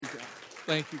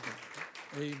Thank you,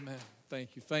 God. Amen.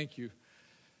 Thank you. Thank you.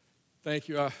 Thank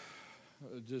you. I'm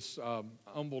just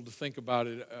humbled to think about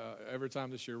it every time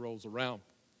this year rolls around.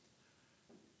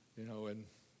 You know, and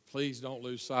please don't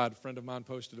lose sight. A friend of mine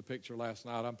posted a picture last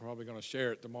night. I'm probably going to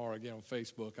share it tomorrow again on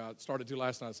Facebook. I started to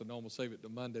last night. I said, no, I'm going to save it to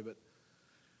Monday. But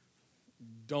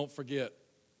don't forget,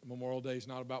 Memorial Day is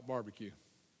not about barbecue.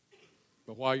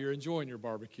 But while you're enjoying your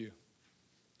barbecue,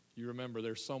 you remember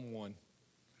there's someone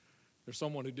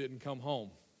who didn't come home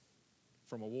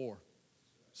from a war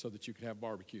so that you could have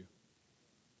barbecue,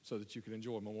 so that you could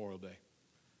enjoy Memorial Day.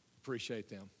 Appreciate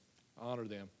them. Honor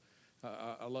them.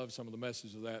 I love some of the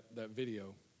messages of that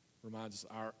video. Reminds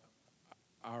us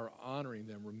our honoring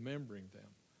them, remembering them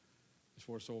is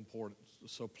what's so important.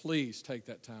 So please take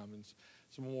that time. And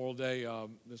it's Memorial Day,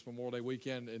 this Memorial Day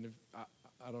weekend, and if,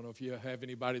 I don't know if you have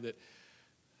anybody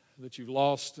that you've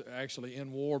lost actually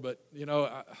in war, but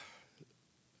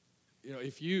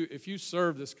if you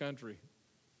serve this country,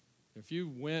 if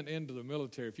you went into the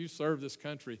military, if you served this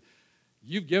country,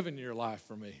 you've given your life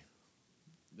for me.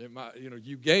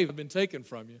 You gave, have been taken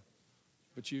from you,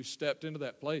 but you stepped into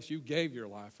that place. You gave your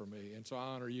life for me, and so I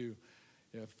honor you.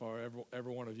 For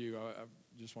every one of you, I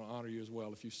just want to honor you as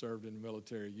well. If you served in the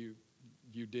military,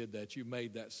 you did that. You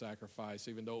made that sacrifice,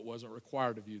 even though it wasn't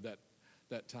required of you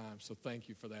that time. So thank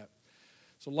you for that.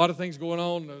 So a lot of things going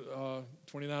on.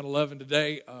 29/11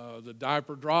 today, the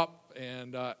diaper drop,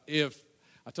 and if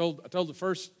I told the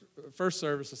first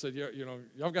service, I said,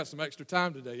 y'all got some extra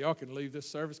time today. Y'all can leave this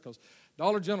service because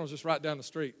Dollar General is just right down the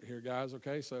street here, guys.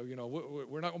 Okay, so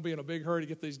we're not going to be in a big hurry to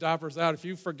get these diapers out. If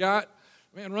you forgot,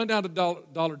 man, run down to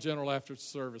Dollar General after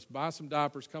service, buy some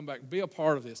diapers, come back, and be a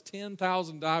part of this.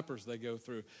 10,000 diapers they go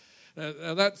through.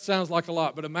 Now that sounds like a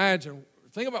lot, but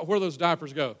think about where those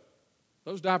diapers go.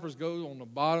 Those diapers go on the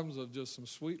bottoms of just some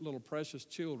sweet little precious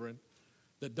children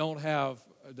that don't have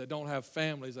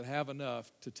families that have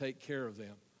enough to take care of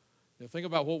them. Think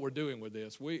about what we're doing with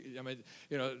this.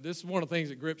 This is one of the things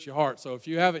that grips your heart. So if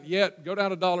you haven't yet, go down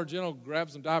to Dollar General,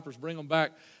 grab some diapers, bring them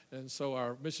back, and so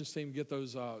our missions team get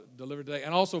those delivered today.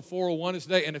 And also 401 is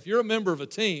today. And if you're a member of a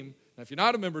team, now if you're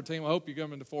not a member of a team, I hope you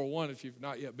come into 401 if you've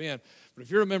not yet been. But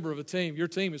if you're a member of a team, your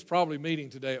team is probably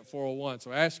meeting today at 401.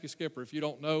 So ask your skipper. If you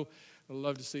don't know, I'd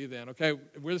love to see you then. Okay,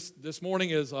 this morning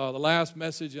is the last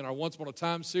message in our Once Upon a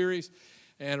Time series.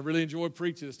 And I really enjoyed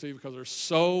preaching this to you because there's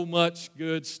so much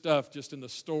good stuff just in the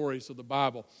stories of the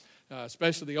Bible,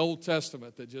 especially the Old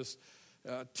Testament that just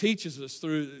teaches us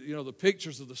through the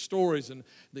pictures of the stories and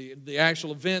the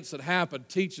actual events that happened,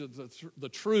 teaches the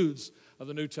truths of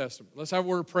the New Testament. Let's have a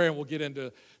word of prayer and we'll get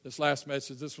into this last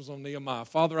message. This was on Nehemiah.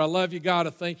 Father, I love you, God.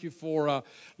 I thank you for,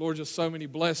 Lord, just so many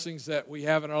blessings that we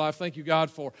have in our life. Thank you,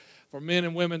 God, for men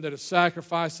and women that have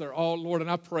sacrificed their all, Lord. And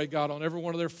I pray, God, on every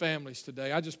one of their families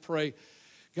today. I just pray,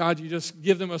 God, you just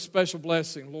give them a special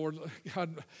blessing, Lord.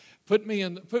 God, put me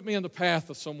in the path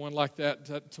of someone like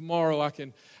that tomorrow I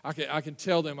can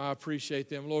tell them I appreciate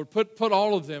them, Lord. Put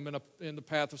all of them in the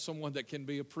path of someone that can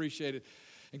be appreciated.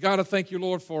 And God, I thank you,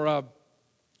 Lord, for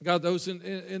God, those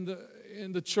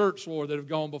in the church, Lord, that have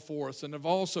gone before us and have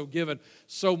also given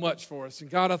so much for us. And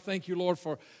God, I thank you, Lord,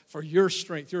 for your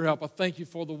strength, your help. I thank you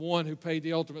for the one who paid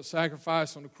the ultimate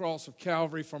sacrifice on the cross of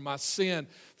Calvary for my sin,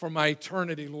 for my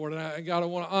eternity, Lord. And God, I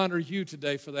want to honor you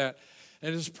today for that.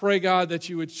 And just pray, God, that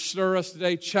you would stir us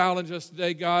today, challenge us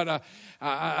today, God.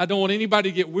 I don't want anybody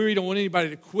to get weary, don't want anybody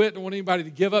to quit, don't want anybody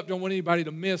to give up, don't want anybody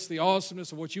to miss the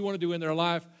awesomeness of what you want to do in their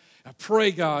life. I pray,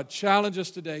 God, challenge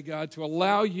us today, God, to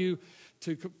allow you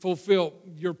to fulfill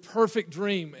your perfect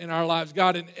dream in our lives,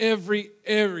 God, in every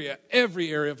area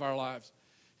of our lives.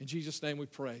 In Jesus' name we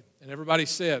pray. And everybody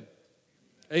said,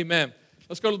 amen.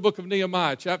 Let's go to the book of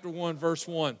Nehemiah, chapter 1, verse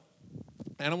 1.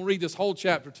 And I'm going to read this whole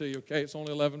chapter to you, okay? It's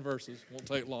only 11 verses. It won't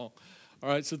take long. All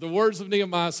right, so the words of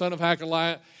Nehemiah, son of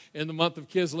Hakaliah, in the month of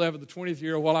Kislev, the 20th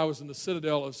year, while I was in the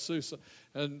citadel of Susa.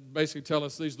 And basically tell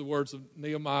us these are the words of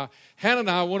Nehemiah.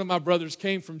 Hananiah, one of my brothers,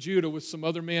 came from Judah with some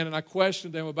other men, and I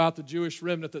questioned them about the Jewish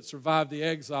remnant that survived the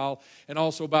exile and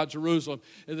also about Jerusalem.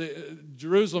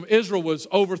 Israel was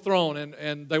overthrown,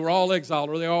 and they were all exiled,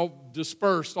 or they all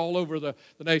dispersed all over the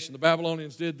nation. The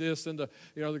Babylonians did this, and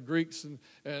the Greeks and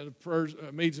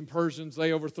Medes and Persians,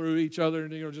 they overthrew each other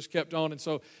and just kept on. And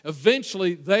so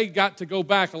eventually they got to go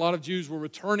back. A lot of Jews were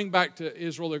returning back to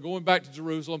Israel. They're going back to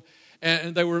Jerusalem.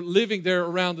 And they were living there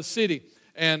around the city.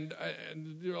 And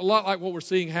a lot like what we're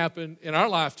seeing happen in our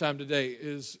lifetime today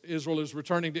is Israel is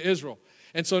returning to Israel.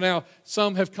 And so now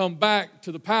some have come back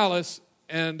to the palace,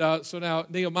 and so now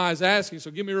Nehemiah is asking, so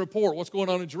give me a report. What's going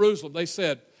on in Jerusalem? They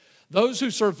said, those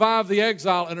who survived the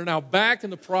exile and are now back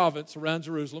in the province around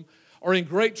Jerusalem are in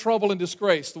great trouble and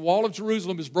disgrace. The wall of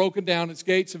Jerusalem is broken down, its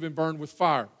gates have been burned with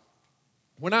fire.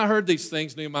 When I heard these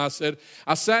things, Nehemiah said,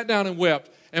 I sat down and wept,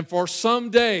 and for some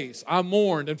days I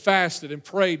mourned and fasted and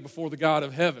prayed before the God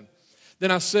of heaven.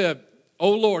 Then I said,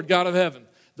 O Lord, God of heaven,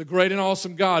 the great and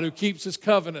awesome God who keeps his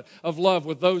covenant of love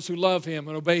with those who love him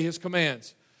and obey his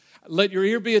commands. Let your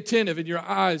ear be attentive and your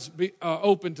eyes be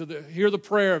open to hear the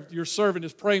prayer of your servant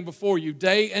is praying before you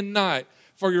day and night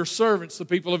for your servants, the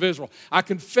people of Israel. I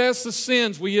confess the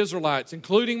sins we Israelites,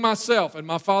 including myself and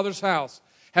my father's house,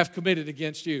 have committed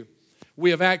against you. We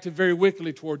have acted very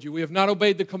wickedly toward you. We have not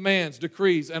obeyed the commands,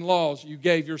 decrees, and laws you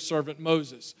gave your servant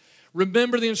Moses.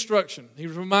 Remember the instruction. He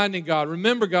was reminding God,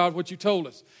 remember, God, what you told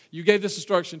us. You gave this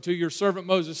instruction to your servant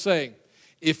Moses, saying,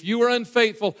 if you are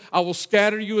unfaithful, I will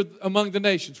scatter you among the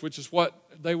nations, which is what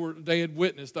they had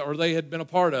witnessed or they had been a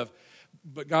part of.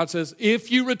 But God says,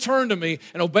 if you return to me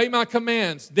and obey my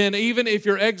commands, then even if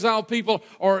your exiled people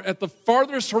are at the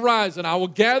farthest horizon, I will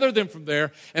gather them from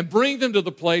there and bring them to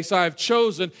the place I have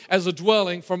chosen as a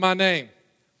dwelling for my name.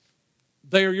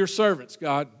 They are your servants,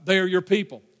 God. They are your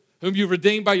people, whom you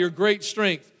redeemed by your great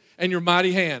strength and your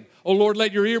mighty hand. O Lord,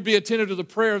 let your ear be attentive to the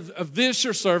prayer of this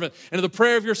your servant and to the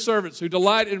prayer of your servants who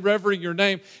delight in revering your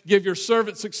name. Give your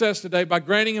servant success today by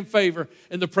granting him favor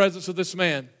in the presence of this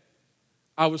man.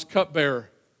 I was cupbearer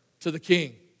to the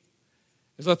king.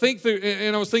 As I think through,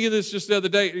 and I was thinking this just the other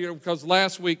day, because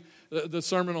last week, the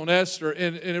sermon on Esther,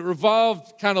 and it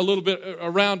revolved kind of a little bit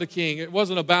around the king. It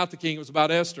wasn't about the king, it was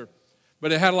about Esther,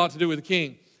 but it had a lot to do with the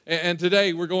king. And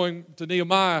today we're going to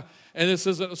Nehemiah, and this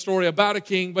isn't a story about a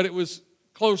king, but it was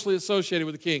closely associated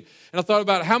with the king. And I thought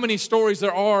about how many stories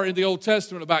there are in the Old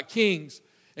Testament about kings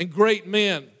and great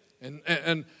men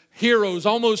and heroes,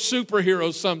 almost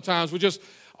superheroes sometimes, with just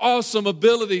awesome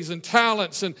abilities and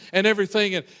talents and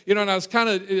everything. And, and I was kind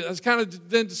of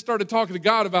then started talking to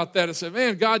God about that. I said,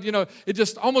 man, God, it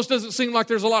just almost doesn't seem like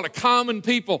there's a lot of common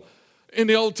people in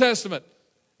the Old Testament.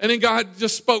 And then God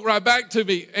just spoke right back to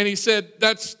me, and he said,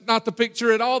 that's not the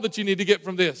picture at all that you need to get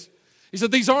from this. He said,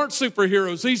 these aren't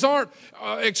superheroes. These aren't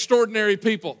extraordinary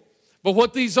people. But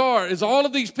what these are is all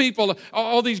of these people,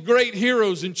 all these great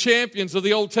heroes and champions of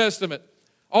the Old Testament,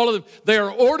 all of them, they are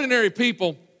ordinary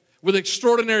people with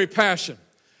extraordinary passion,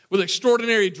 with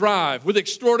extraordinary drive, with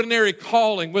extraordinary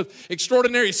calling, with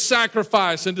extraordinary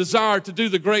sacrifice and desire to do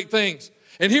the great things.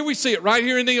 And here we see it right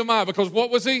here in Nehemiah, because what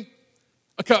was he?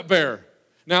 A cupbearer.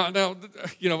 Now, I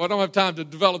don't have time to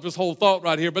develop this whole thought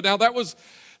right here, but now that was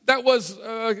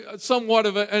somewhat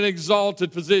of an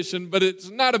exalted position, but it's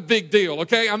not a big deal,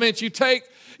 okay? I mean, you take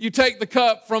the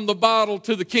cup from the bottle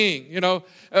to the king,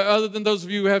 other than those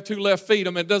of you who have two left feet. I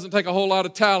mean, it doesn't take a whole lot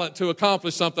of talent to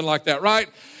accomplish something like that, right?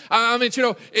 I mean,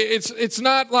 it's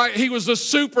not like he was a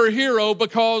superhero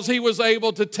because he was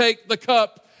able to take the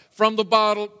cup from the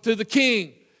bottle to the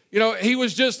king. He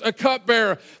was just a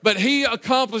cupbearer, but he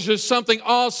accomplishes something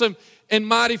awesome and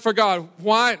mighty for God.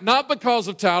 Why? Not because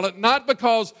of talent, not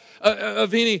because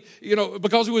of any,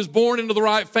 because he was born into the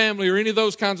right family or any of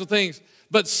those kinds of things,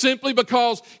 but simply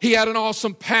because he had an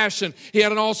awesome passion, he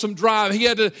had an awesome drive, he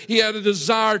had a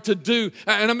desire to do.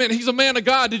 And I mean, he's a man of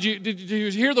God. Did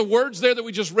you hear the words there that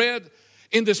we just read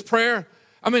in this prayer?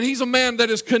 I mean, he's a man that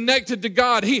is connected to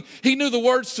God. He knew the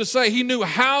words to say. He knew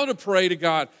how to pray to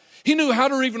God. He knew how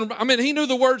to he knew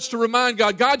the words to remind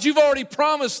God, God, you've already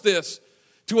promised this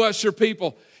to us, your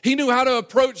people. He knew how to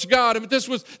approach God. I mean, this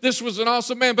was an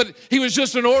awesome man, but he was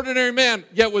just an ordinary man,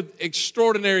 yet with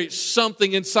extraordinary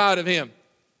something inside of him.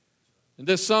 And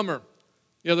this summer,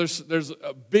 there's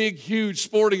a big, huge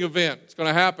sporting event. It's going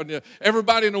to happen.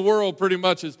 Everybody in the world pretty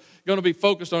much is going to be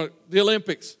focused on it, the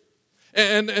Olympics.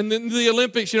 And in the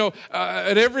Olympics,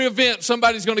 at every event,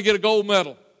 somebody's going to get a gold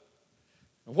medal.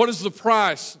 And what is the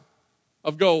price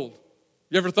of gold?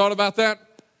 You ever thought about that?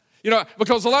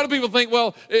 Because a lot of people think,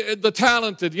 well, the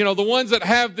talented, the ones that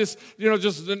have this,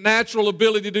 just the natural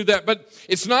ability to do that. But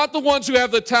it's not the ones who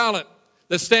have the talent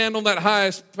that stand on that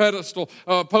highest pedestal,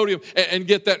 podium, and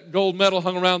get that gold medal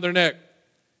hung around their neck.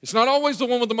 It's not always the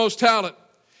one with the most talent.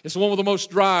 It's the one with the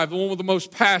most drive, the one with the most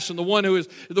passion, the one who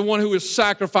is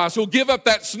sacrificed, who'll give up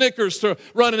that Snickers to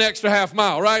run an extra half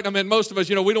mile, right? I mean, most of us,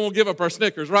 we don't want to give up our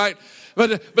Snickers, right?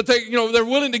 But they, they're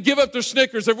willing to give up their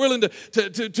Snickers. They're willing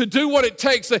to do what it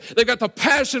takes. They've got the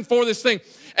passion for this thing.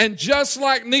 And just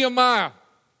like Nehemiah,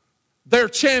 they're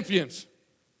champions.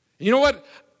 And you know what?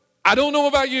 I don't know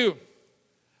about you,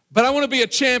 but I want to be a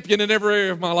champion in every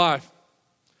area of my life.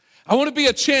 I want to be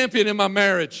a champion in my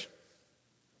marriage.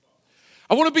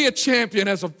 I want to be a champion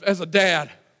as a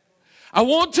dad. I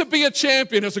want to be a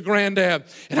champion as a granddad,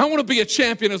 and I want to be a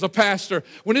champion as a pastor.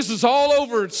 When this is all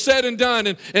over, it's said and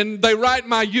done, and they write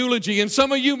my eulogy, and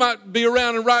some of you might be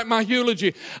around and write my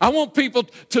eulogy. I want people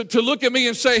to look at me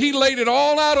and say, he laid it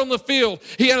all out on the field.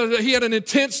 He had an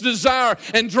intense desire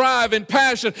and drive and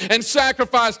passion and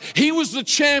sacrifice. He was the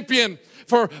champion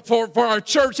for our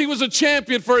church. He was a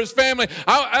champion for his family.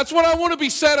 That's what I want to be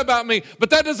said about me, but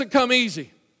that doesn't come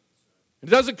easy. It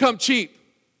doesn't come cheap.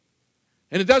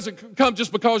 And it doesn't come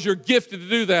just because you're gifted to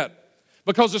do that.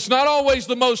 Because it's not always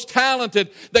the most talented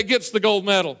that gets the gold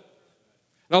medal.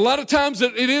 Now, a lot of times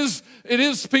it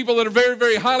is people that are very,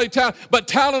 very highly talented, but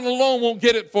talent alone won't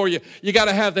get it for you. You got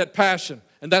to have that passion.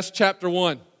 And that's chapter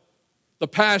 1. The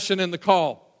passion and the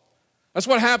call. That's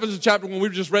what happens in chapter 1.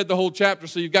 We've just read the whole chapter,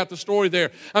 so you've got the story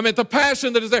there. The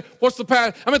passion that is there. What's the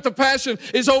passion? The passion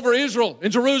is over Israel and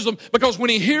Jerusalem, because when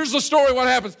he hears the story, what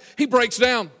happens? He breaks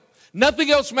down.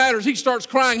 Nothing else matters. He starts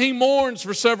crying. He mourns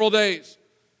for several days.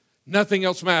 Nothing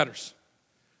else matters.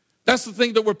 That's the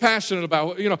thing that we're passionate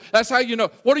about. That's how you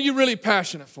know. What are you really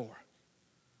passionate for?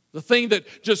 The thing that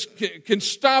just can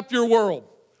stop your world.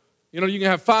 You can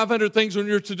have 500 things on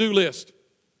your to-do list,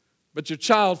 but your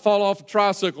child fall off a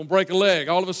tricycle and break a leg.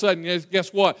 All of a sudden,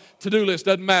 guess what? To-do list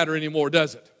doesn't matter anymore,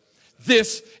 does it?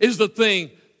 This is the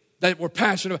thing that we're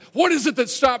passionate about. What is it that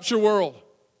stops your world?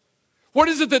 What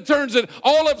is it that turns it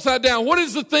all upside down? What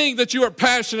is the thing that you are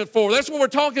passionate for? That's what we're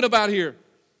talking about here.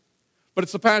 But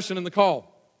it's the passion and the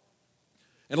call.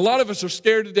 And a lot of us are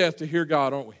scared to death to hear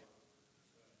God, aren't we?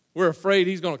 We're afraid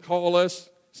he's going to call us.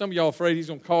 Some of y'all are afraid he's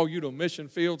going to call you to a mission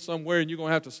field somewhere, and you're going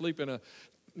to have to sleep in a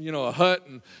hut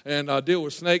and deal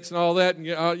with snakes and all that,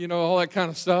 and all that kind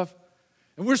of stuff.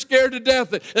 And we're scared to death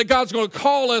that God's going to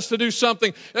call us to do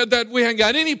something that we haven't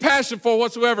got any passion for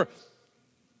whatsoever.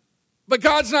 But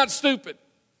God's not stupid.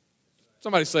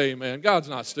 Somebody say amen. God's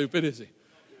not stupid, is he?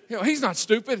 He's not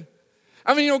stupid.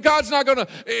 God's not going to,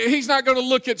 he's not going to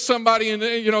look at somebody and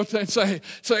say,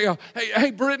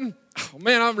 hey, Britton, oh,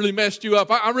 man, I really messed you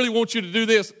up. I really want you to do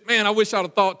this. Man, I wish I'd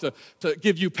have thought to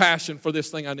give you passion for this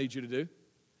thing I need you to do.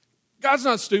 God's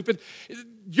not stupid.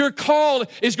 Your call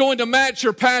is going to match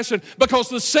your passion, because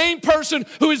the same person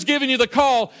who has given you the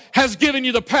call has given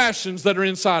you the passions that are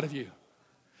inside of you.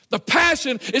 The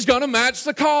passion is going to match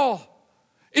the call.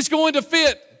 It's going to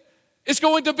fit. It's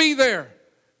going to be there.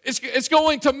 It's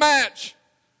going to match.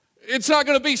 It's not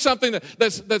going to be something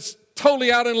that's totally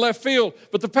out in left field,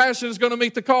 but the passion is going to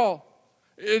meet the call.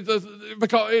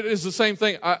 Because it is the same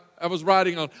thing. I was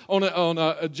riding on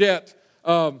a jet.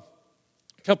 I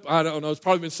don't know. It's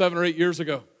probably been 7 or 8 years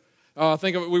ago. I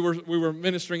think we were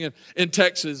ministering in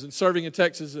Texas and serving in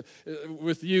Texas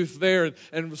with youth there,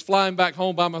 and was flying back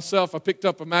home by myself. I picked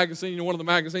up a magazine, one of the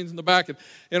magazines in the back,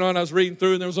 and I was reading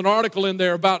through, and there was an article in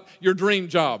there about your dream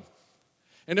job.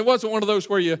 And it wasn't one of those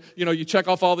where you check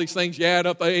off all these things, you add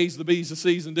up the A's, the B's, the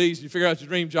C's, and D's, and you figure out your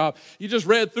dream job. You just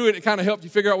read through it, it kind of helped you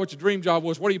figure out what your dream job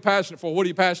was. What are you passionate for? What are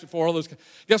you passionate for? All those.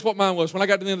 Guess what mine was? When I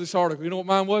got to the end of this article, you know what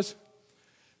mine was?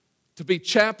 To be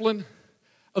chaplain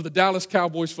of the Dallas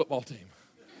Cowboys football team.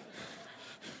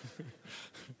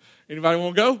 Anybody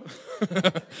want to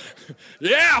go?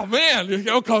 Yeah, man,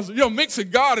 because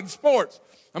mixing God and sports.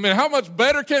 How much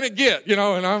better can it get?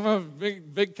 And I'm a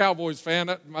big Cowboys fan.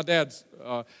 My dad's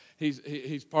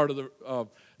he's part of the.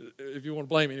 If you want to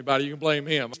blame anybody, you can blame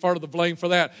him. It's part of the blame for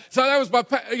that. So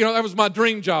that was my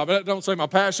dream job. I don't say my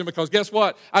passion, because guess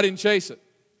what? I didn't chase it.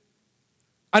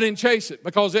 I didn't chase it,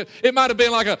 because it might have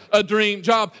been like a dream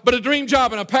job, but a dream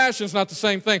job and a passion is not the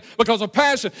same thing, because a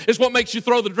passion is what makes you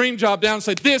throw the dream job down and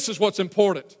say, this is what's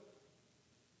important.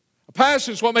 A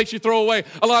passion is what makes you throw away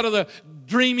a lot of the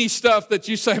dreamy stuff that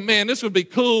you say, man, this would be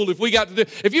cool if we got to do.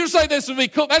 If you say this would be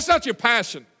cool, that's not your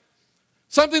passion.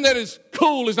 Something that is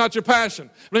cool is not your passion.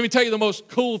 Let me tell you, the most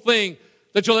cool thing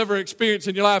that you'll ever experience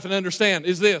in your life and understand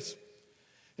is this,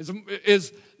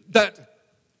 is that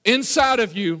inside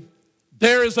of you,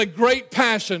 there is a great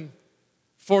passion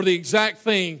for the exact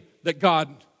thing that God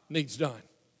needs done.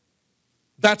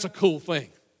 That's a cool thing.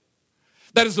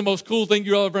 That is the most cool thing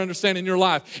you'll ever understand in your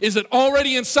life, is that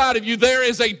already inside of you there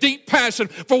is a deep passion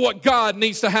for what God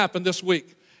needs to happen this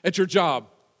week at your job,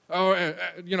 or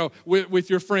with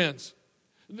your friends.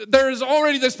 There is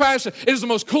already this passion. It is the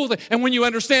most cool thing. And when you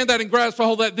understand that and grasp a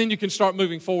hold of that, then you can start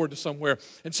moving forward to somewhere.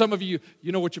 And some of you,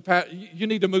 you know what you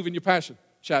need to move in your passion.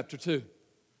 Chapter 2.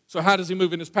 So how does he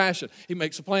move in his passion? He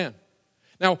makes a plan.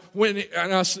 Now,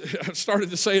 I started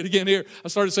to say it again here. I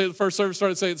started to say it the first service,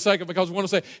 started to say it the second, because I want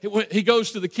to say he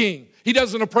goes to the king. He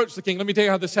doesn't approach the king. Let me tell you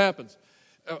how this happens.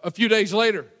 A few days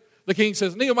later, the king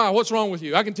says, Nehemiah, what's wrong with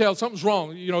you? I can tell something's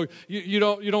wrong. You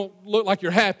don't look like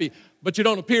you're happy, but you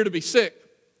don't appear to be sick.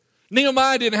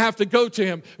 Nehemiah didn't have to go to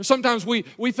him. Sometimes we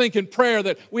think in prayer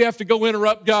that we have to go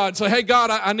interrupt God and say, hey, God,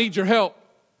 I need your help.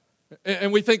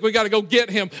 And we think we got to go get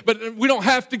him. But we don't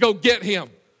have to go get him.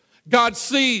 God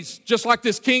sees, just like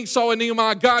this king saw in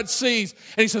Nehemiah, God sees.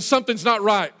 And he says, something's not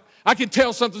right. I can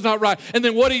tell something's not right. And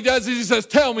then what he does is he says,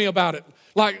 tell me about it,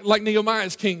 like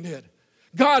Nehemiah's king did.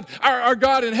 God, our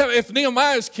God in heaven, if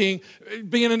Nehemiah's king,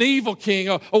 being an evil king,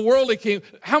 a worldly king,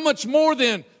 how much more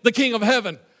then the king of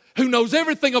heaven, who knows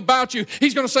everything about you,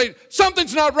 he's going to say,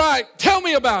 something's not right, tell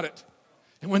me about it.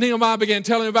 And when Nehemiah began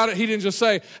telling him about it, he didn't just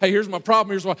say, hey, here's my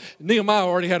problem, here's what. Nehemiah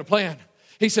already had a plan.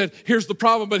 He said, here's the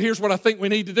problem, but here's what I think we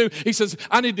need to do. He says,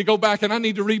 I need to go back and I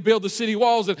need to rebuild the city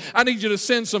walls, and I need you to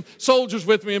send some soldiers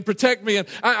with me and protect me, and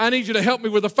I need you to help me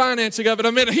with the financing of it.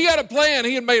 I mean, he had a plan.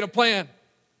 He had made a plan.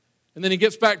 And then he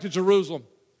gets back to Jerusalem.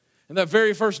 And that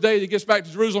very first day he gets back to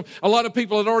Jerusalem, a lot of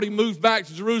people had already moved back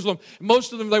to Jerusalem.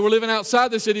 Most of them, they were living outside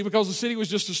the city because the city was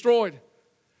just destroyed.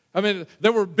 I mean,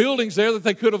 there were buildings there that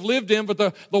they could have lived in, but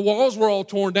the walls were all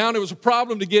torn down. It was a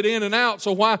problem to get in and out,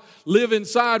 so why live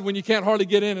inside when you can't hardly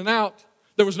get in and out?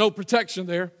 There was no protection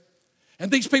there.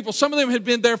 And these people, some of them had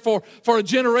been there for a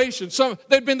generation.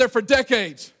 They'd been there for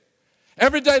decades.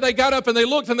 Every day they got up and they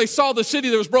looked and they saw the city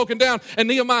that was broken down, and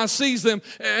Nehemiah sees them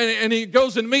and he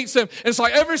goes and meets them. And it's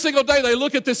like every single day they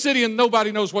look at this city and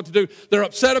nobody knows what to do. They're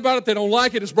upset about it. They don't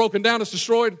like it. It's broken down. It's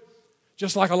destroyed.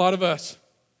 Just like a lot of us.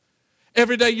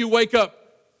 Every day you wake up,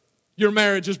 your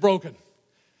marriage is broken.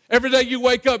 Every day you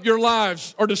wake up, your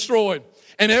lives are destroyed.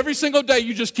 And every single day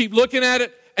you just keep looking at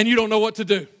it and you don't know what to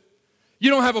do. You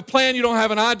don't have a plan. You don't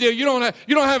have an idea. You don't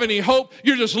have any hope.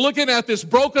 You're just looking at this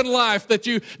broken life that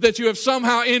you have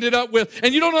somehow ended up with,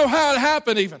 and you don't know how it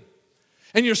happened even.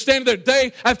 And you're standing there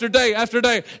day after day after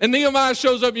day. And Nehemiah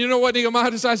shows up, and you know what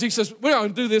Nehemiah decides? He says, we're not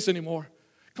going to do this anymore.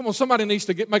 Come on, somebody needs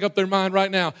to make up their mind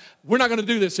right now. We're not going to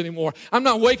do this anymore. I'm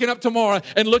not waking up tomorrow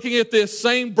and looking at this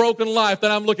same broken life that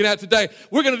I'm looking at today.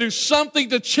 We're going to do something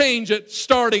to change it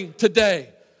starting today.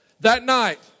 That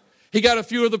night, he got a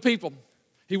few of the people.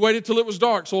 He waited till it was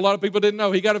dark, so a lot of people didn't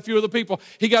know. He got a few of the people.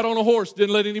 He got on a horse,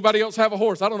 didn't let anybody else have a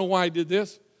horse. I don't know why he did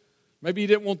this. Maybe he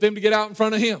didn't want them to get out in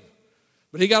front of him.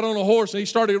 But he got on a horse and he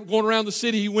started going around the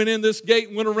city. He went in this gate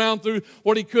and went around through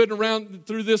what he could around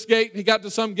through this gate. And he got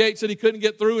to some gates that he couldn't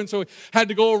get through, and so he had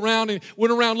to go around and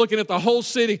went around looking at the whole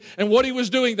city. And what he was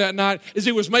doing that night is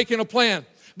he was making a plan.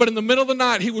 But in the middle of the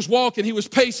night, he was walking, he was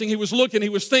pacing, he was looking, he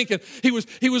was thinking, he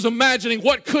was imagining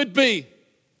what could be.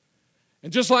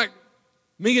 And just like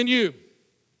me and you,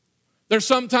 there's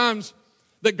sometimes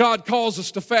that God calls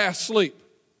us to fast sleep.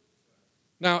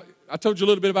 Now, I told you a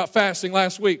little bit about fasting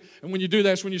last week. And when you do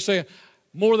that, it's when you say,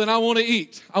 more than I want to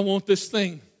eat, I want this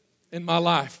thing in my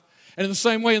life. And in the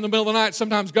same way, in the middle of the night,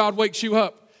 sometimes God wakes you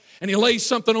up and he lays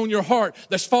something on your heart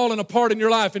that's fallen apart in your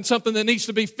life and something that needs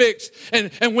to be fixed.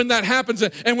 And when that happens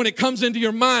and when it comes into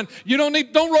your mind, you don't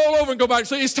roll over and go back.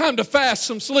 So it's time to fast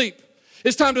some sleep.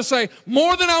 It's time to say,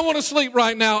 more than I want to sleep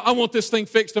right now, I want this thing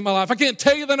fixed in my life. I can't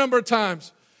tell you the number of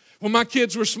times when my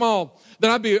kids were small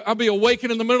that I'd be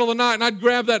awakened in the middle of the night and I'd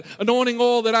grab that anointing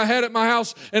oil that I had at my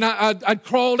house and I'd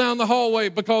crawl down the hallway,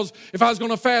 because if I was going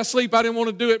to fast sleep, I didn't want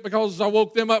to do it because I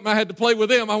woke them up and I had to play with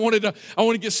them. I wanted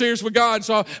to get serious with God,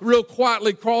 so I real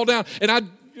quietly crawl down, and I'd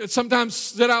sometimes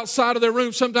sit outside of their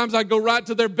room. Sometimes I'd go right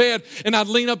to their bed and I'd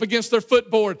lean up against their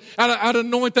footboard. I'd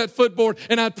anoint that footboard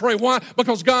and I'd pray. Why?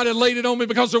 Because God had laid it on me,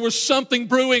 because there was something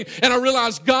brewing, and I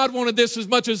realized God wanted this as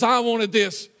much as I wanted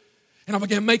this. And I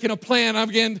began making a plan. I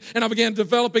began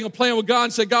developing a plan with God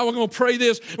and said, God, we're going to pray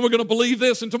this and we're going to believe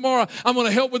this, and tomorrow I'm going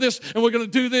to help with this and we're going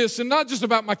to do this. And not just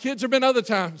about my kids. There have been other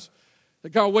times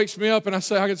that God wakes me up and I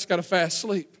say, I just got to fast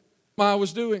sleep. What I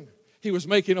was doing, he was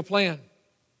making a plan.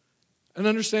 And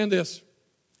understand this,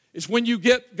 it's when you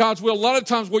get God's will, a lot of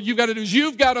times what you've got to do is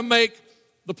you've got to make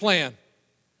the plan.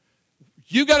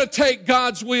 You've got to take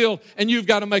God's will and you've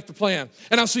got to make the plan.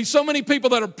 And I see so many people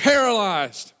that are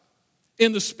paralyzed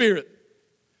in the spirit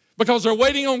because they're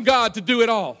waiting on God to do it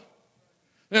all.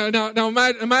 Now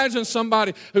imagine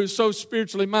somebody who's so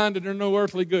spiritually minded they're no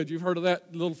earthly good. You've heard of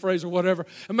that little phrase or whatever.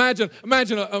 Imagine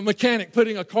a mechanic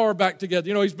putting a car back together.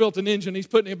 You know, he's built an engine, he's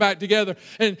putting it back together,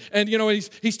 and you know,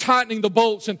 he's tightening the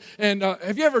bolts. And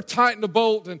have you ever tightened a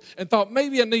bolt and thought,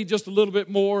 maybe I need just a little bit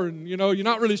more, and you know, you're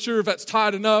not really sure if that's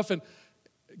tight enough? And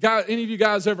any of you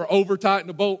guys ever over-tightened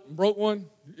a bolt and broke one?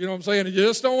 You know what I'm saying? You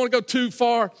just don't want to go too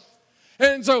far.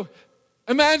 And so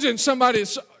imagine somebody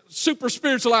is super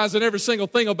spiritualized in every single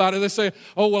thing about it. They say,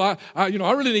 oh, well, I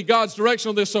really need God's direction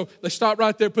on this. So they stop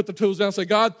right there, put the tools down, and say,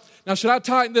 God, now should I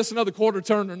tighten this another quarter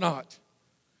turn or not?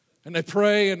 And they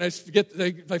pray and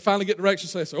they finally get direction.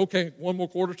 So they say, okay, one more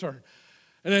quarter turn.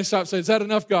 And they stop saying, is that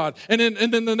enough, God? And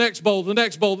then the next bowl, the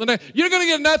next bowl, you're going to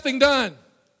get nothing done.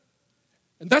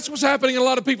 And that's what's happening in a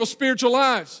lot of people's spiritual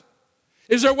lives,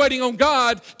 is they're waiting on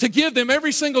God to give them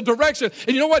every single direction.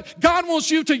 And you know what? God wants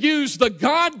you to use the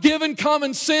God-given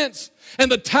common sense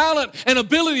and the talent and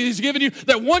ability He's given you,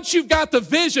 that once you've got the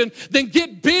vision, then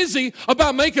get busy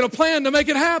about making a plan to make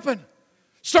it happen.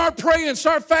 Start praying,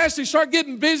 start fasting, start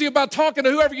getting busy about talking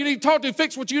to whoever you need to talk to,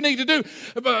 fix what you need to do,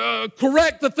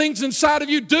 correct the things inside of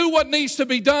you, do what needs to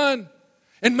be done,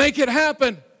 and make it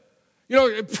happen. You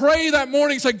know, pray that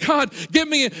morning, say, God, give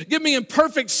me in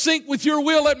perfect sync with your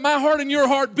will. Let my heart and your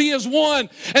heart be as one.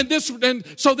 And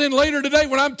so then later today,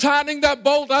 when I'm tightening that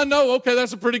bolt, I know, okay,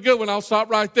 that's a pretty good one. I'll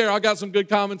stop right there. I got some good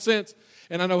common sense,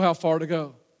 and I know how far to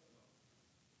go.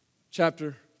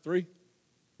 Chapter 3,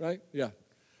 right? Yeah.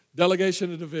 Delegation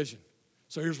and division.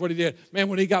 So here's what he did. Man,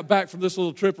 when he got back from this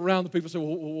little trip around, the people said,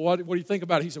 well, what do you think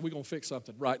about it? He said, we're going to fix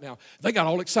something right now. They got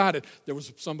all excited. There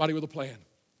was somebody with a plan.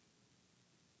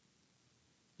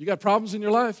 You got problems in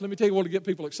your life? Let me tell you what will get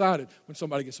people excited when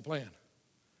somebody gets a plan.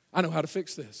 I know how to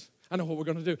fix this. I know what we're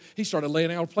going to do. He started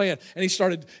laying out a plan, and he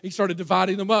started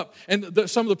dividing them up. And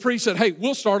some of the priests said, hey,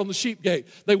 we'll start on the sheep gate.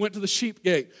 They went to the sheep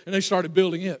gate, and they started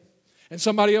building it. And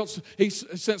he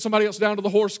sent somebody else down to the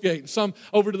horse gate, and some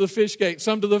over to the fish gate,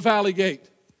 some to the valley gate.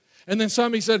 And then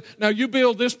some, he said, now you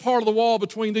build this part of the wall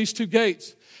between these two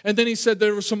gates. And then he said,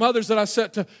 there were some others that I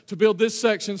set to build this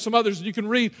section. Some others you can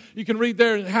read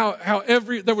there, and how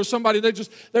there was somebody,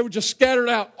 they were just scattered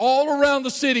out all around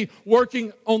the city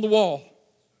working on the wall.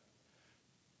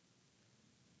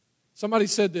 Somebody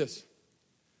said this.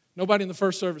 Nobody in the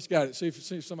first service got it. See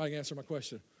if somebody can answer my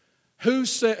question. Who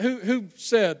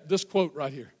said this quote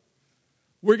right here?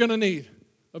 We're going to need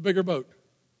a bigger boat.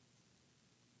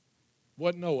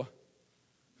 Wasn't Noah.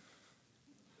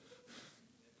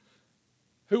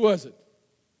 Who was it?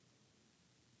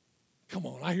 Come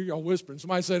on, I hear y'all whispering.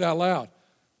 Somebody say it out loud.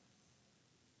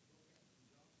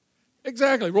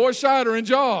 Exactly, Roy Scheider in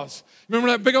Jaws.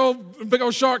 Remember that big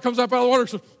old shark comes up out of the water?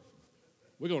 So,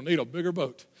 we're going to need a bigger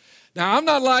boat. Now, I'm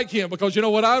not like him, because you know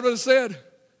what I would have said?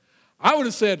 I would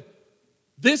have said,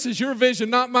 this is your vision,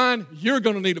 not mine. You're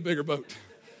going to need a bigger boat.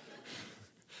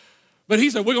 But he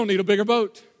said, we're going to need a bigger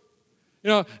boat. You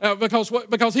know,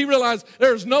 because he realized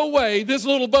there's no way this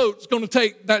little boat's going to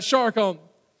take that shark on.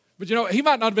 But you know, he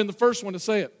might not have been the first one to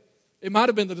say it. It might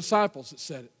have been the disciples that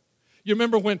said it. You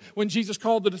remember when Jesus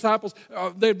called the disciples,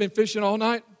 they had been fishing all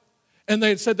night, and they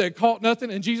had said they had caught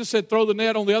nothing, and Jesus said, throw the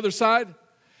net on the other side.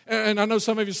 And I know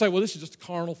some of you say, well, this is just a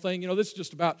carnal thing. You know, this is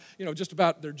just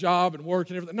about their job and work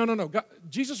and everything. No. God,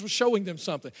 Jesus was showing them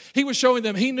something. He was showing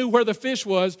them he knew where the fish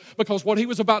was, because what he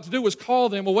was about to do was call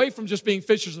them away from just being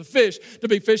fishers of fish to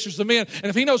be fishers of men. And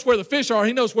if he knows where the fish are,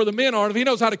 he knows where the men are. And if he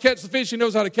knows how to catch the fish, he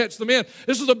knows how to catch the men.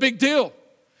 This is a big deal.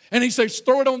 And he says,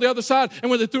 throw it on the other side.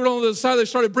 And when they threw it on the other side, they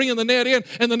started bringing the net in.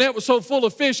 And the net was so full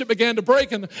of fish, it began to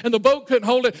break. And the boat couldn't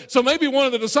hold it. So maybe one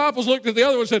of the disciples looked at the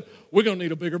other one and said, we're going to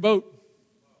need a bigger boat.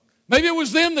 Maybe it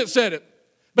was them that said it.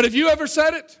 But have you ever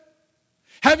said it?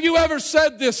 Have you ever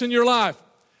said this in your life?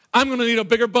 I'm going to need a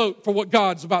bigger boat for what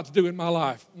God's about to do in my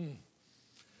life.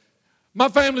 My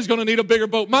family's going to need a bigger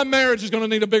boat. My marriage is going to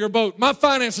need a bigger boat. My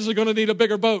finances are going to need a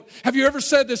bigger boat. Have you ever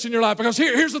said this in your life? Because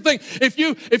here's the thing.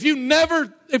 If you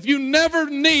never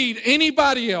need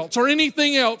anybody else or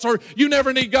anything else, or you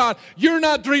never need God, you're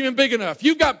not dreaming big enough.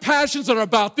 You've got passions that are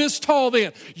about this tall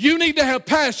then. You need to have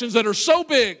passions that are so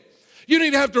big. You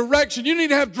need to have direction. You need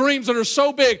to have dreams that are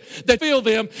so big that feel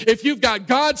them. If you've got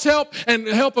God's help and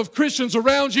the help of Christians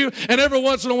around you, and every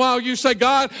once in a while you say,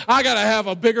 God, I got to have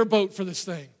a bigger boat for this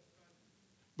thing.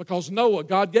 Because Noah,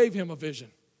 God gave him a vision.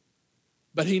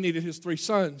 But he needed his 3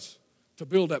 sons to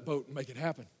build that boat and make it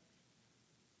happen.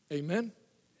 Amen?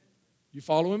 You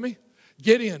following me?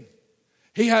 Gideon,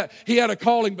 he had a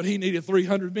calling, but he needed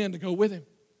 300 men to go with him.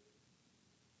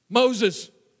 Moses,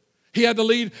 he had to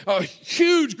lead a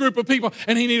huge group of people,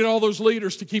 and he needed all those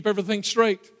leaders to keep everything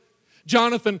straight.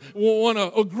 Jonathan won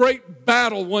a great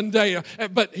battle one day,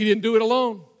 but he didn't do it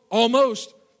alone.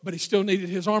 Almost, but he still needed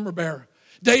his armor bearer.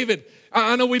 David,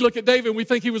 I know we look at David and we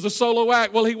think he was a solo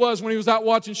act. Well, he was when he was out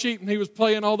watching sheep and he was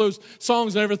playing all those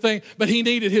songs and everything, but he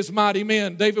needed his mighty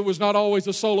men. David was not always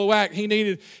a solo act. He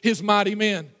needed his mighty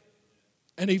men.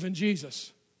 And even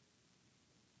Jesus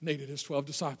needed his 12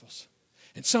 disciples.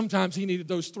 And sometimes he needed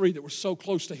those 3 that were so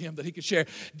close to him that he could share.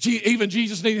 Even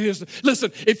Jesus needed his.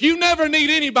 Listen, if you never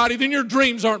need anybody, then your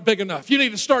dreams aren't big enough. You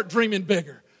need to start dreaming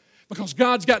bigger. Because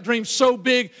God's got dreams so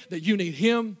big that you need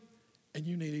him and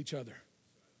you need each other.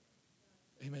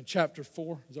 Amen. Chapter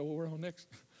 4, is that what we're on next?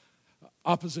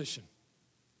 Opposition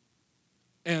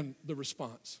and the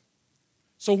response.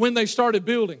 So when they started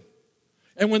building,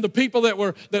 and when the people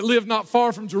that lived not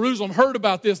far from Jerusalem heard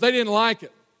about this, they didn't like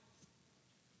it.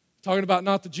 Talking about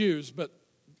not the Jews, but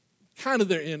kind of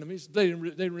their enemies. They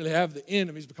didn't really have the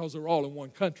enemies because they were all in one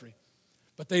country.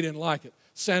 But they didn't like it.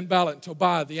 Sanballat and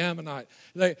Tobiah, the Ammonite,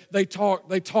 they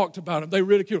talked about him. They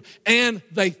ridiculed him. And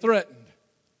they threatened.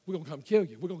 We're going to come kill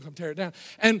you. We're going to come tear it down.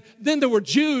 And then there were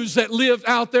Jews that lived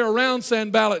out there around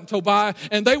Sanballat and Tobiah,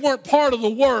 and they weren't part of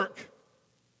the work.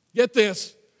 Get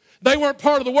this. They weren't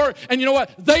part of the work. And you know what?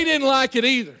 They didn't like it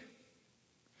either.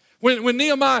 When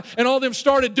Nehemiah and all them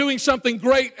started doing something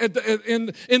great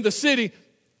in the city,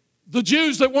 the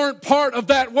Jews that weren't part of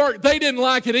that work, they didn't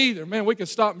like it either. Man, we could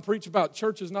stop and preach about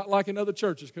churches not liking other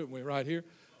churches, couldn't we, right here?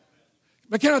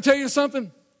 But can I tell you something?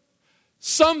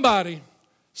 Somebody,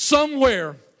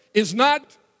 somewhere, is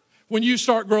not when you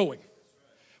start growing.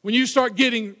 When you start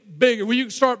getting bigger, when you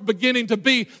start beginning to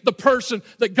be the person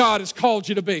that God has called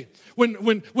you to be.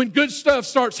 When good stuff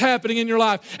starts happening in your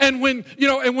life, and when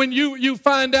you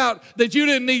find out that you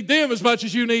didn't need them as much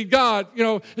as you need God,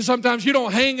 and sometimes you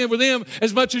don't hang in with them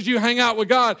as much as you hang out with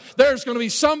God, there's going to be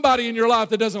somebody in your life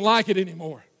that doesn't like it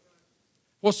anymore.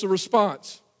 What's the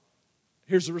response?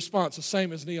 Here's the response, the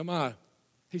same as Nehemiah.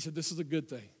 He said, this is a good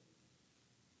thing.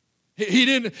 He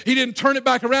didn't turn it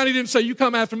back around. He didn't say, you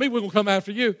come after me, we're going to come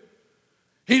after you.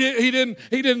 He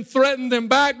didn't threaten them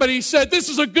back, but he said, this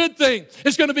is a good thing.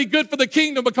 It's going to be good for the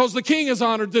kingdom because the king has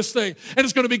honored this thing. And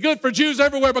it's going to be good for Jews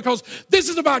everywhere because this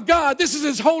is about God. This is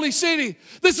his holy city.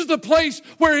 This is the place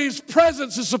where his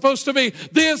presence is supposed to be.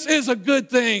 This is a good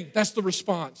thing. That's the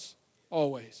response,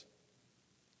 always.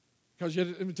 Because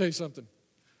let me tell you something.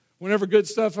 Whenever good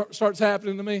stuff starts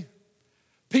happening to me,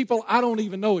 people I don't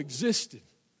even know existed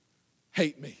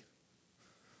hate me.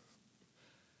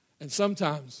 And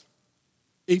sometimes,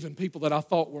 even people that I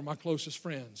thought were my closest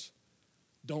friends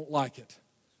don't like it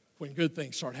when good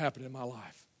things start happening in my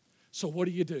life. So what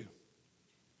do you do?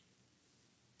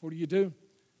 What do? You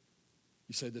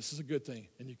say, this is a good thing,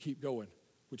 and you keep going,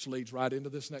 which leads right into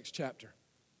this next chapter.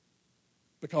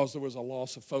 Because there was a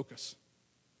loss of focus.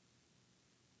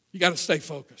 You got to stay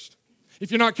focused. If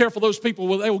you're not careful, those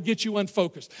people, they will get you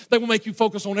unfocused. They will make you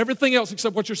focus on everything else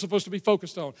except what you're supposed to be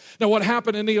focused on. Now, what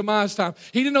happened in Nehemiah's time?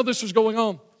 He didn't know this was going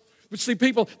on. But see,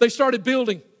 people, they started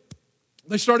building.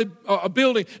 They started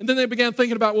building, and then they began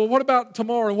thinking about, well, what about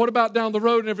tomorrow? And what about down the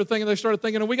road and everything? And they started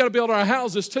thinking, we got to build our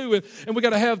houses too, and we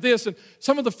got to have this. And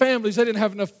some of the families, they didn't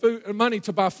have enough money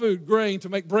to buy food, grain, to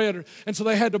make bread, and so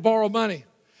they had to borrow money.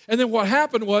 And then what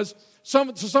happened was, some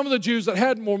of the Jews that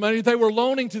had more money, they were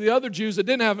loaning to the other Jews that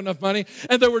didn't have enough money,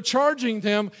 and they were charging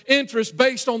them interest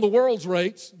based on the world's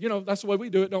rates. That's the way we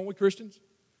do it, don't we, Christians?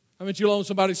 I mean, you loan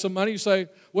somebody some money, you say,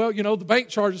 well, the bank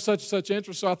charges such and such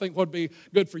interest, so I think what would be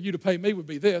good for you to pay me would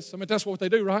be this. I mean, that's what they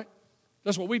do, right?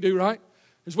 That's what we do, right?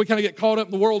 Is we kind of get caught up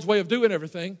in the world's way of doing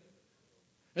everything.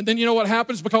 And then you know what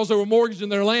happens? Because they were mortgaging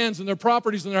their lands and their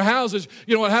properties and their houses,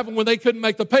 you know what happened when they couldn't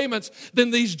make the payments?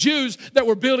 Then these Jews that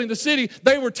were building the city,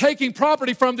 they were taking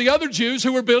property from the other Jews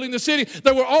who were building the city.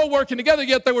 They were all working together,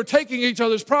 yet they were taking each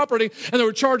other's property, and they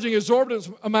were charging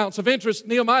exorbitant amounts of interest.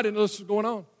 Nehemiah didn't know this was going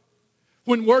on.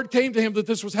 When word came to him that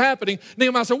this was happening,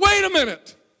 Nehemiah said, wait a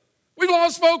minute. We've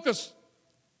lost focus.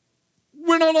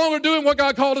 We're no longer doing what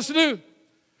God called us to do.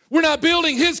 We're not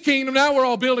building his kingdom. Now we're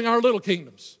all building our little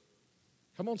kingdoms.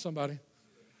 Come on, somebody.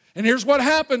 And here's what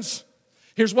happens.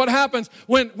 Here's what happens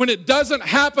when it doesn't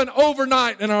happen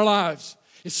overnight in our lives.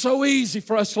 It's so easy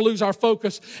for us to lose our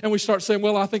focus, and we start saying,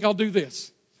 well, I think I'll do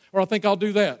this. Or I think I'll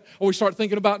do that. Or we start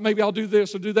thinking about maybe I'll do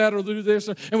this or do that or do this.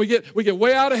 And we get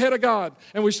way out ahead of God.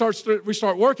 And we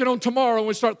start working on tomorrow. And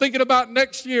we start thinking about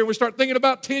next year. We start thinking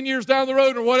about 10 years down the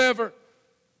road or whatever.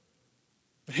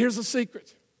 But here's the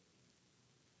secret.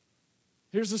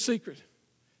 Here's the secret.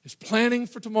 It's planning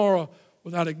for tomorrow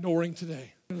without ignoring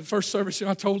today. In the first service,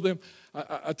 I told them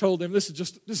this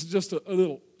is just a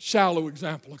little shallow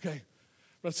example, okay?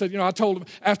 But I said, I told them,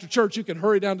 after church, you can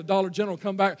hurry down to Dollar General and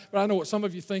come back. But I know what some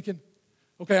of you are thinking.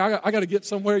 Okay, I got to get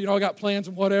somewhere. I got plans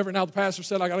and whatever. Now the pastor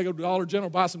said I got to go to Dollar General,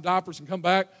 buy some diapers and come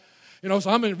back. So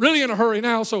I'm really in a hurry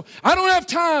now. So I don't have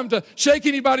time to shake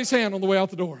anybody's hand on the way out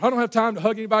the door. I don't have time to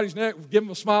hug anybody's neck, give them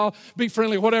a smile, be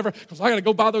friendly, or whatever, because I got to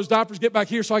go buy those diapers, get back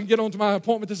here so I can get on to my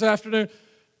appointment this afternoon.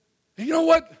 And you know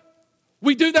what?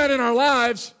 We do that in our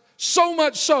lives so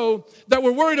much so that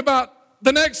we're worried about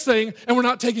the next thing, and we're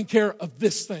not taking care of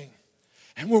this thing.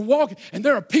 And we're walking, and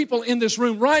there are people in this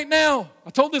room right now. I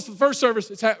told this in the first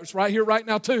service. It's right here right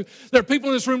now too. There are people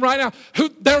in this room right now who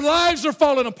their lives are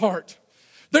falling apart.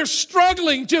 They're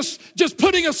struggling just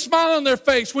putting a smile on their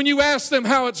face when you ask them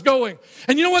how it's going.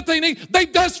 And you know what they need? They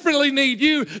desperately need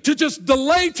you to just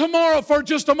delay tomorrow for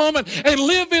just a moment and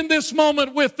live in this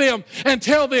moment with them and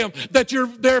tell them that you're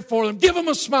there for them. Give them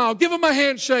a smile. Give them a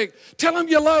handshake. Tell them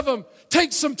you love them.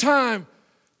 Take some time.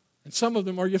 And some of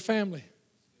them are your family.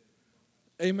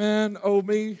 Amen. Oh,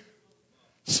 me.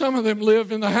 Some of them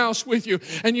live in the house with you,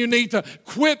 and you need to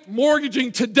quit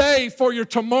mortgaging today for your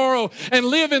tomorrow and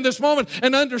live in this moment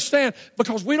and understand,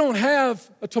 because we don't have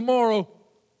a tomorrow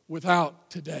without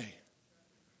today.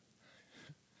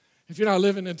 If you're not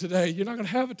living in today, you're not going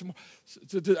to have it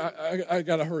tomorrow. I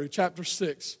got to hurry. Chapter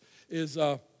 6 is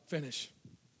finish.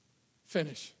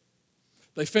 Finish.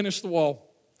 They finished the wall.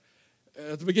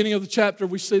 At the beginning of the chapter,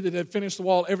 we see that they finished the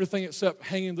wall, everything except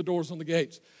hanging the doors on the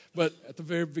gates. But at the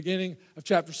very beginning of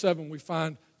chapter 7, we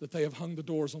find that they have hung the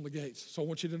doors on the gates. So I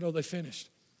want you to know they finished,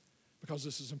 because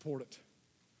this is important.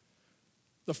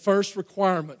 The first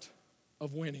requirement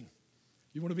of winning.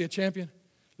 You want to be a champion?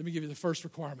 Let me give you the first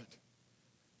requirement.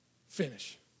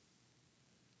 Finish.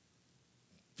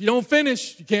 If you don't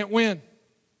finish, you can't win.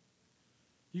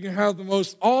 You can have the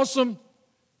most awesome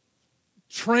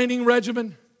training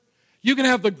regimen. You can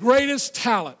have the greatest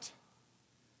talent.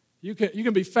 You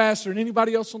can be faster than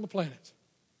anybody else on the planet.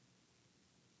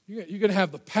 You can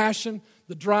have the passion,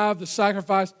 the drive, the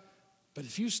sacrifice. But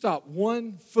if you stop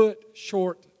 1 foot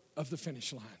short of the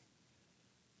finish line,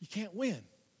 you can't win.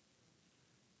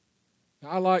 Now,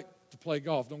 I like to play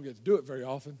golf. Don't get to do it very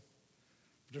often.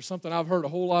 But there's something I've heard a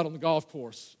whole lot on the golf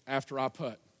course after I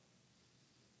putt.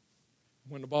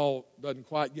 When the ball doesn't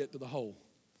quite get to the hole.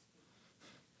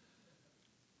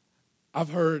 I've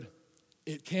heard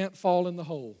it can't fall in the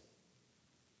hole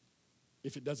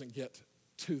if it doesn't get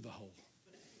to the hole.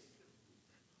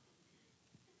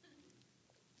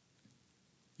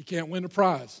 You can't win a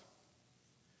prize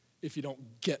if you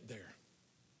don't get there.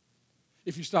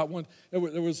 If you stop one, there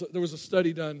was a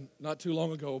study done not too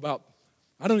long ago about,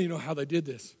 I don't even know how they did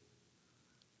this,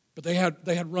 but they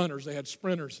had runners, they had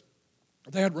sprinters,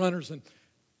 they had runners,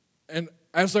 and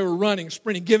as they were running,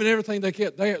 sprinting, giving everything they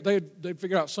could, they'd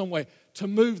figure out some way to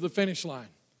move the finish line.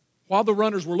 While the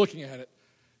runners were looking at it,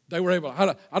 they were able,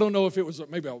 I don't know if it was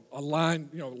maybe a line,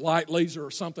 light laser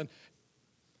or something.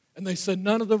 And they said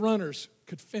none of the runners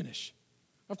could finish.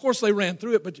 Of course, they ran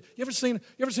through it, but you ever seen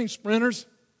sprinters?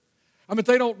 I mean,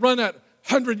 they don't run that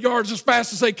 100 yards as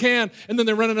fast as they can, and then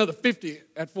they run another 50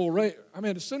 at full rate. I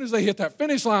mean, as soon as they hit that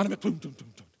finish line, boom, boom, boom,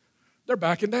 boom, they're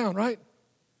backing down, right?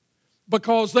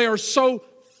 Because they are so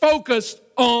focused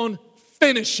on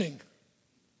finishing.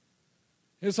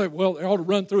 It's like, well, they ought to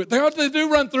run through it. They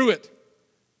do run through it.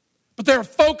 But they're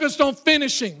focused on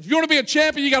finishing. If you want to be a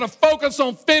champion, you got to focus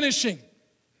on finishing.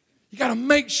 You got to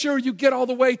make sure you get all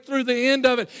the way through the end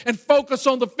of it and focus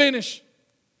on the finish.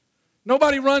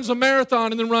 Nobody runs a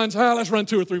marathon and then runs, let's run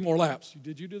 2 or 3 more laps.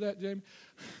 Did you do that, Jamie?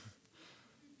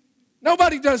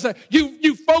 Nobody does that.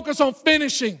 You focus on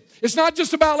finishing. It's not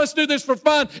just about let's do this for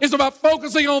fun. It's about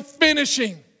focusing on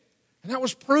finishing. And that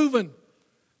was proven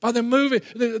by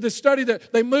the study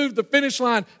that they moved the finish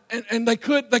line and they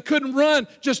couldn't run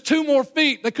just 2 more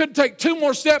feet. They couldn't take 2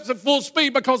 more steps at full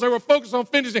speed because they were focused on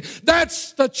finishing.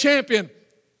 That's the champion.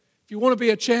 If you want to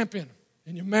be a champion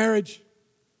in your marriage,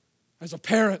 as a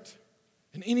parent,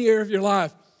 in any area of your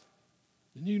life,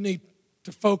 then you need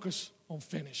to focus on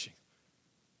finishing.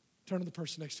 Turn to the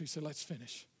person next to you and say, let's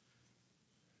finish.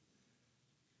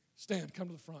 Stand, come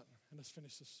to the front, and let's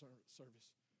finish this service.